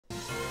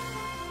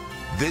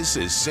This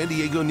is San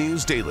Diego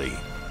News Daily.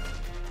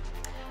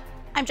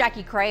 I'm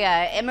Jackie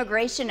Crea.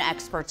 Immigration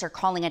experts are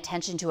calling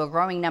attention to a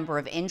growing number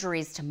of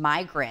injuries to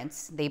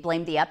migrants. They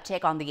blame the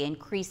uptick on the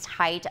increased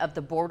height of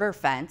the border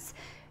fence.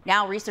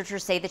 Now,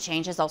 researchers say the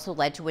change has also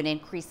led to an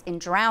increase in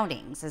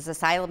drownings as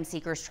asylum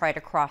seekers try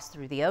to cross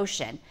through the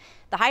ocean.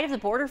 The height of the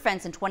border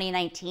fence in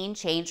 2019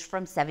 changed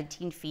from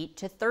 17 feet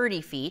to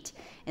 30 feet.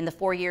 In the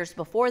 4 years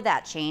before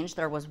that change,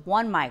 there was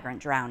 1 migrant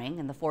drowning.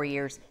 In the 4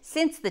 years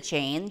since the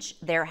change,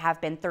 there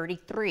have been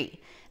 33.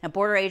 Now,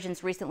 border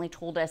agents recently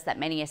told us that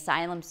many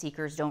asylum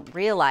seekers don't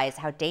realize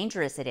how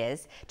dangerous it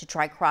is to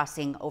try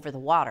crossing over the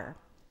water.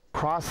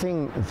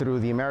 Crossing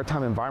through the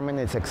maritime environment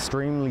is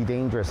extremely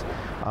dangerous.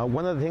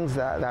 One of the things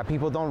that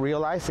people don't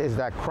realize is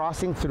that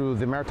crossing through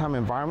the maritime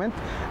environment,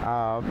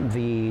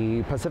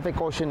 the Pacific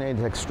Ocean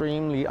is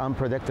extremely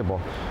unpredictable.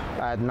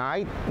 At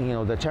night,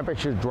 the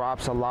temperature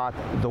drops a lot.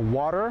 The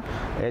water,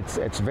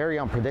 it's very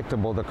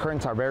unpredictable. The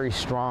currents are very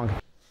strong.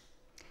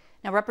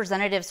 Now,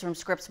 representatives from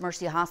Scripps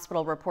Mercy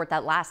Hospital report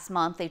that last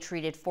month they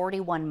treated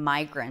 41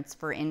 migrants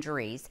for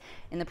injuries.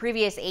 In the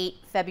previous 8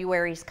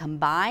 Februaries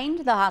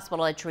combined, the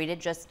hospital had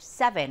treated just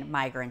 7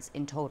 migrants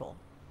in total.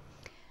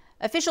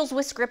 Officials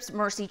with Scripps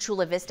Mercy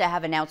Chula Vista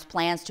have announced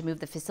plans to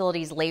move the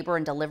facility's labor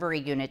and delivery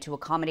unit to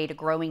accommodate a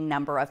growing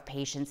number of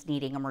patients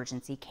needing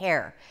emergency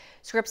care.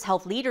 Scripps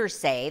health leaders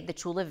say the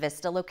Chula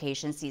Vista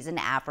location sees an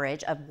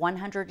average of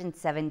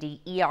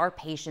 170 ER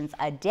patients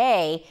a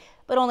day,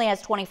 but only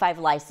has 25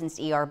 licensed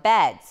ER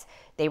beds.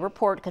 They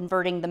report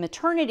converting the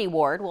maternity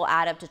ward will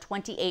add up to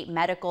 28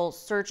 medical,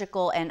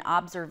 surgical, and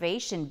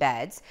observation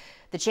beds.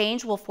 The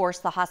change will force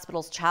the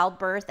hospital's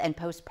childbirth and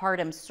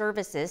postpartum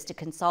services to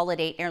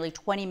consolidate nearly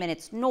 20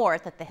 minutes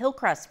north at the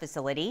Hillcrest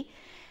facility.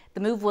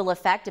 The move will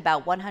affect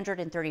about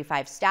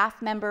 135 staff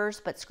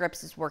members, but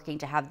Scripps is working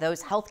to have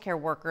those healthcare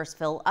workers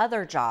fill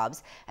other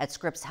jobs at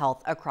Scripps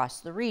Health across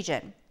the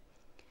region.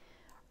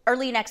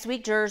 Early next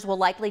week, jurors will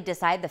likely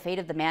decide the fate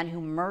of the man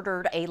who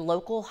murdered a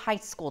local high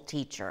school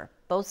teacher.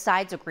 Both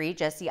sides agree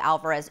Jesse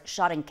Alvarez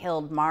shot and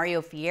killed Mario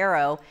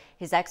Fierro,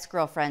 his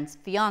ex-girlfriend's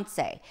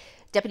fiance.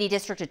 Deputy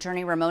District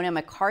Attorney Ramona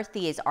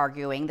McCarthy is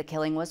arguing the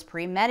killing was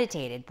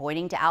premeditated,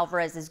 pointing to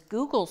Alvarez's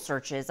Google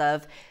searches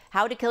of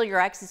how to kill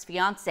your ex's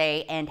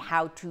fiance and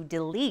how to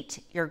delete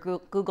your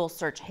Google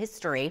search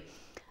history.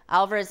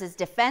 Alvarez's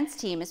defense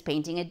team is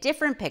painting a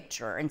different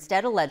picture,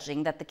 instead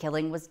alleging that the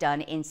killing was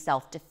done in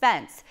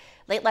self-defense.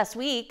 Late last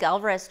week,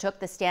 Alvarez took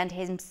the stand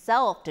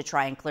himself to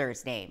try and clear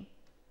his name.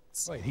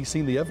 Right, he's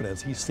seen the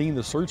evidence. He's seen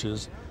the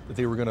searches that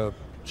they were going to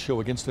show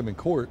against him in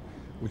court,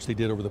 which they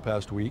did over the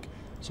past week.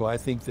 So I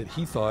think that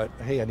he thought,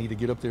 hey, I need to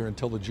get up there and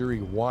tell the jury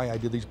why I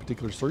did these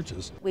particular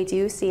searches. We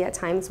do see at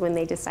times when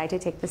they decide to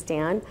take the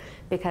stand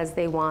because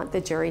they want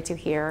the jury to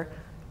hear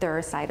their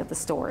side of the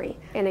story.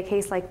 In a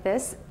case like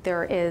this,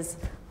 there is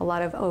a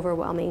lot of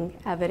overwhelming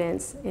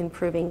evidence in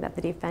proving that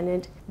the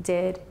defendant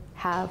did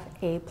have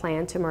a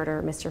plan to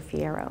murder Mr.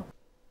 Fierro.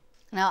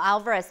 Now,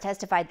 Alvarez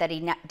testified that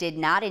he did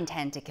not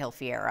intend to kill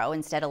Fierro,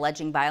 instead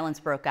alleging violence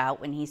broke out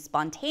when he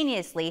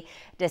spontaneously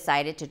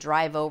decided to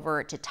drive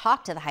over to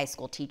talk to the high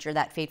school teacher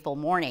that fateful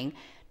morning.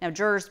 Now,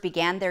 jurors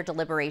began their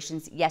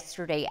deliberations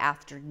yesterday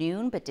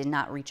afternoon but did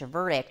not reach a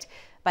verdict.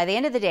 By the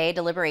end of the day,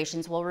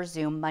 deliberations will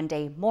resume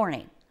Monday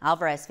morning.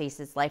 Alvarez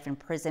faces life in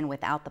prison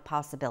without the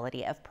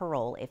possibility of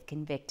parole if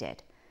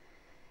convicted.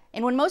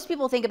 And when most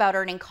people think about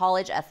earning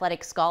college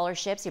athletic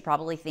scholarships, you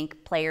probably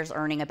think players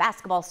earning a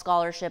basketball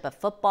scholarship, a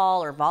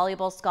football or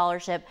volleyball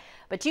scholarship.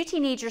 But 2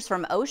 teenagers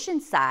from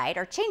Oceanside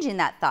are changing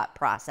that thought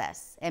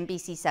process.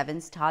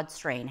 NBC7's Todd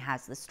Strain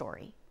has the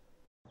story.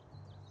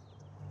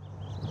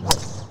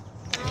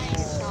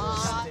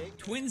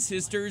 Twin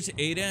sisters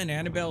Ada and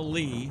Annabelle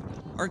Lee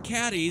are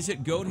caddies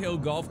at Goat Hill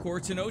Golf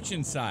Course in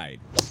Oceanside.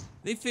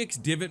 They fix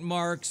divot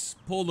marks,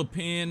 pull the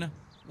pin,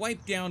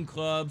 wipe down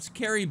clubs,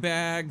 carry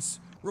bags,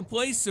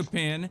 replace the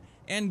pin,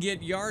 and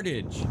get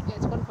yardage. Yeah,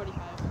 it's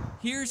 145.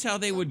 Here's how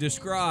they would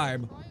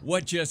describe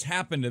what just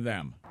happened to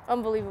them.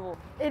 Unbelievable.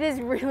 It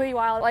is really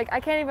wild. Like, I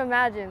can't even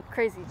imagine.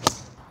 Crazy.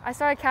 I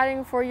started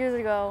caddying 4 years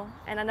ago,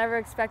 and I never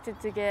expected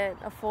to get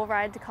a full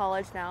ride to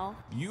college now.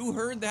 You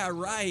heard that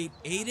right.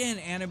 Ada and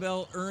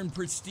Annabelle earned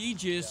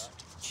prestigious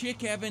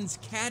Chick Evans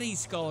caddy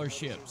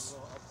scholarships.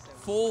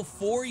 Full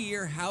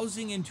 4-year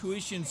housing and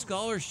tuition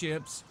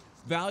scholarships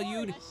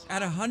valued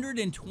at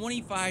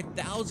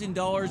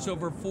 $125,000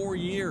 over 4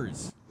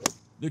 years.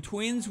 The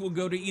twins will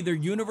go to either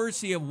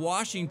University of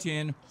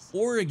Washington,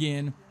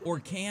 Oregon, or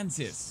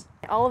Kansas.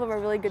 All of them are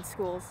really good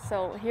schools,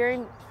 so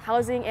hearing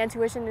housing and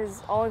tuition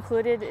is all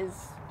included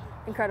is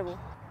incredible.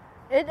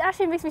 It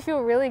actually makes me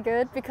feel really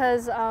good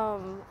because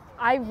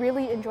I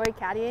really enjoy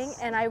caddying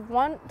and I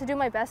want to do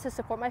my best to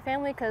support my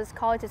family because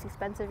college is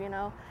expensive,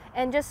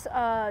 and just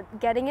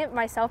getting it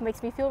myself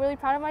makes me feel really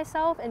proud of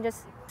myself and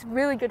just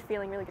really good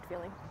feeling, really good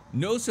feeling.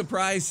 No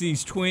surprise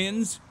these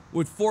twins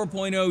with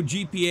 4.0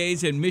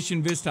 GPAs at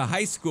Mission Vista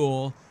High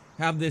School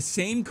have the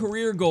same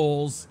career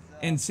goals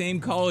and same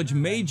college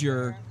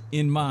major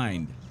in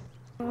mind.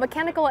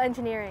 Mechanical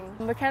engineering.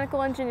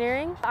 Mechanical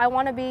engineering. I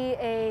want to be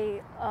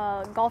a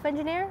golf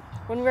engineer.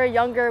 When we were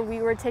younger, we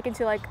were taken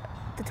to like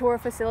the tour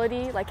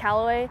facility, like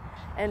Callaway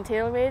and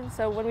TaylorMade.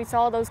 So when we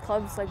saw those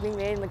clubs like being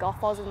made and the golf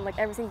balls and like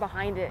everything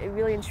behind it, it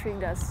really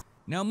intrigued us.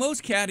 Now,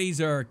 most caddies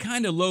are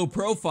kind of low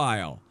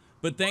profile,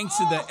 but thanks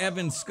to the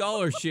Evans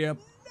Scholarship,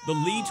 the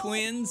Lee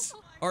twins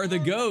are the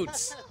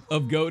GOATs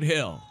of Goat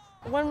Hill.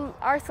 When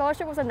our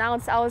scholarship was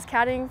announced, I was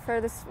caddying for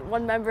this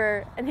one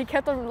member, and he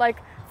kept on like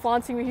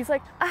flaunting me. He's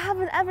like, I have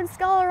an Evans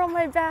Scholar on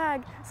my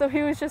bag. So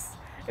it was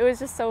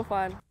just so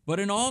fun. But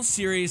in all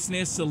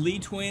seriousness, the Lee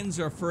twins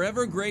are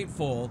forever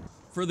grateful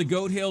for the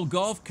Goat Hill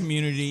golf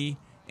community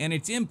and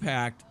its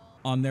impact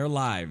on their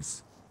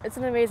lives. It's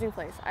an amazing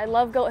place. I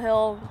love Goat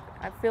Hill.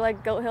 I feel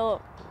like Goat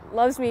Hill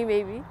loves me,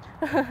 maybe.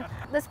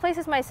 This place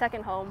is my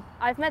second home.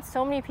 I've met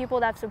so many people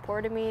that have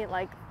supported me,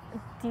 like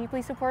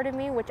deeply supported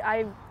me, which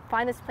I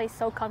find this place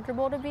so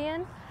comfortable to be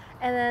in.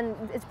 And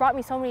then it's brought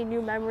me so many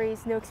new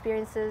memories, new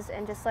experiences,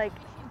 and just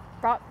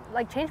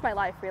changed my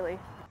life, really.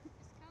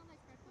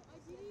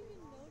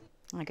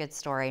 A good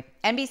story.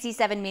 NBC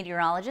 7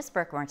 meteorologist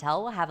Brooke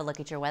Martell will have a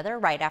look at your weather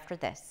right after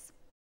this.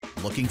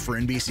 Looking for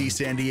NBC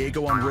San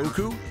Diego on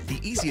Roku? The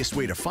easiest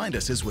way to find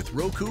us is with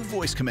Roku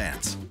voice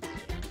commands.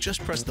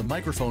 Just press the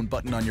microphone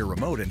button on your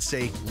remote and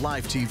say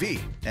Live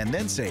TV, and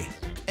then say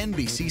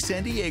NBC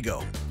San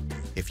Diego.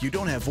 If you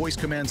don't have voice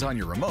commands on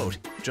your remote,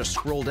 just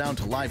scroll down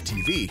to Live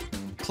TV,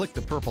 click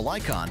the purple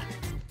icon,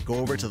 go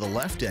over to the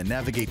left and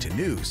navigate to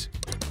News.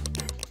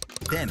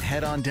 Then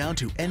head on down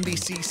to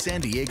NBC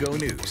San Diego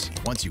News.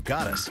 Once you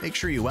got us, make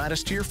sure you add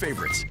us to your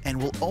favorites, and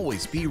we'll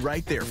always be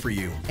right there for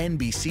you.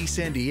 NBC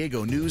San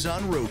Diego News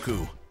on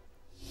Roku.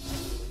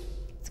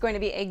 It's going to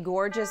be a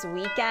gorgeous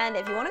weekend.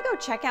 If you want to go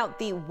check out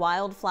the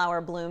wildflower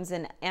blooms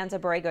in Anza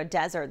Borrego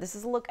Desert, this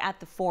is a look at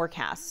the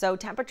forecast. So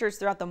temperatures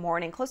throughout the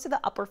morning close to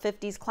the upper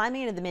 50s,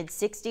 climbing into the mid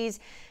 60s,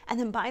 and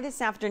then by this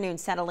afternoon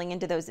settling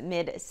into those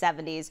mid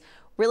 70s.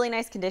 Really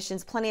nice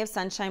conditions, plenty of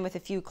sunshine with a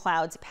few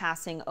clouds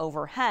passing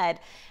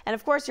overhead. And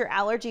of course, your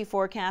allergy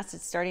forecast,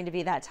 it's starting to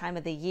be that time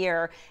of the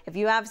year. If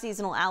you have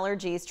seasonal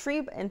allergies,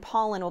 tree and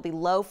pollen will be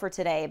low for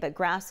today, but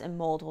grass and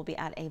mold will be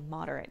at a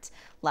moderate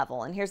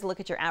level. And here's a look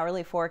at your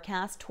hourly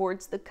forecast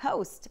towards the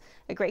coast.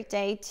 A great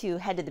day to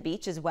head to the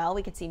beach as well.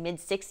 We can see mid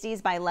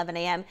 60s by 11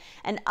 a.m.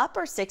 and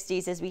upper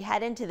 60s as we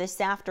head into this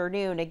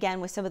afternoon,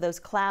 again with some of those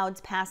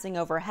clouds passing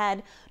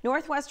overhead.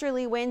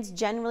 Northwesterly winds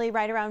generally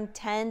right around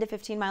 10 to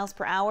 15 miles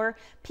per hour.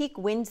 Peak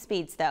wind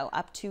speeds, though,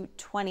 up to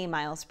 20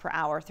 miles per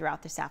hour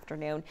throughout this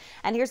afternoon.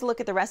 And here's a look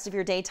at the rest of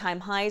your daytime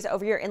highs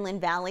over your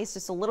inland valleys.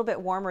 Just a little bit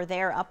warmer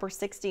there, upper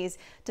 60s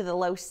to the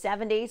low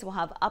 70s. We'll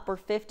have upper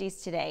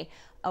 50s today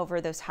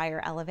over those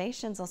higher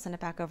elevations. I'll send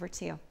it back over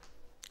to you.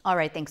 All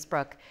right, thanks,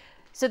 Brooke.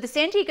 So the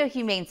San Diego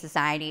Humane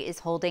Society is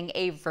holding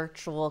a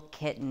virtual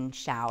kitten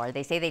shower.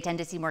 They say they tend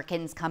to see more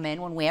kittens come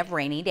in when we have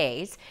rainy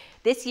days.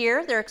 This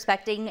year, they're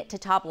expecting to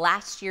top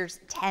last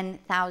year's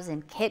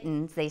 10,000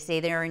 kittens. They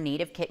say they're in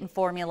need of kitten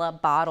formula,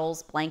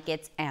 bottles,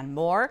 blankets, and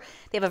more.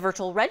 They have a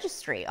virtual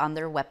registry on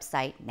their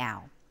website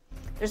now.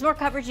 There's more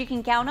coverage you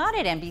can count on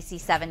at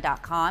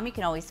NBC7.com. You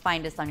can always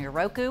find us on your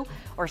Roku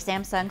or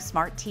Samsung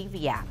Smart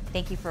TV app.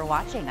 Thank you for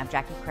watching. I'm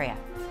Jackie Crea.